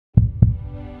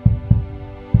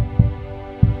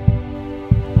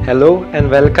Hello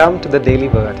and welcome to the Daily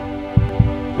Word.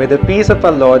 May the peace of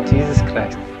our Lord Jesus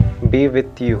Christ be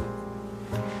with you.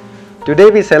 Today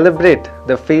we celebrate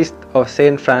the feast of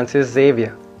Saint Francis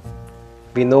Xavier.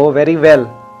 We know very well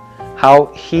how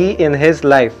he in his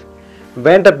life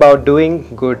went about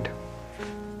doing good.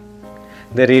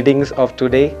 The readings of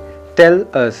today tell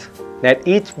us that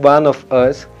each one of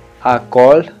us are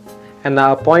called and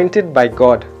are appointed by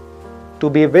God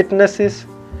to be witnesses,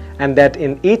 and that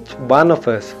in each one of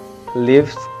us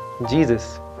lives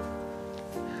Jesus.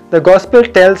 The Gospel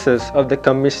tells us of the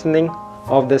commissioning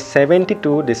of the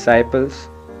 72 disciples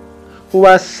who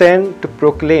are sent to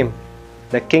proclaim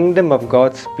the kingdom of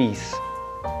God's peace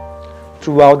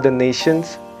throughout the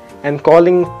nations and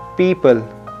calling people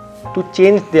to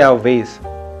change their ways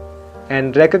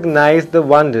and recognize the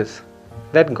wonders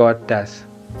that God does.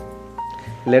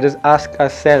 Let us ask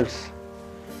ourselves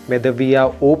whether we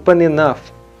are open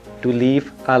enough to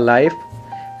live our life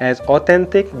as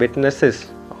authentic witnesses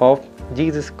of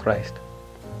Jesus Christ.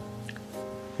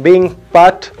 Being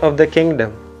part of the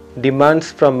kingdom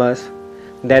demands from us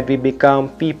that we become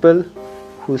people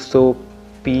who sow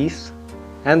peace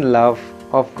and love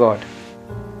of God.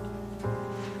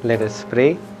 Let us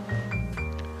pray.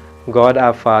 God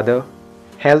our Father,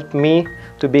 help me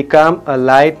to become a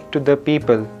light to the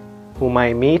people whom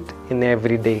I meet in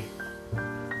every day.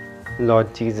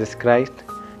 Lord Jesus Christ,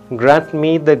 grant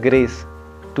me the grace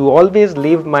to always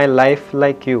live my life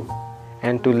like you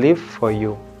and to live for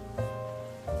you.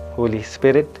 Holy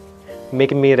Spirit,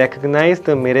 make me recognize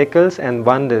the miracles and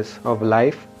wonders of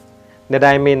life, that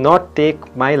I may not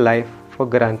take my life for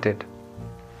granted.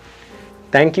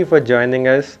 Thank you for joining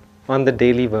us on the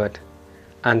Daily Word.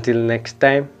 Until next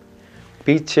time,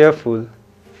 be cheerful,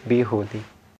 be holy.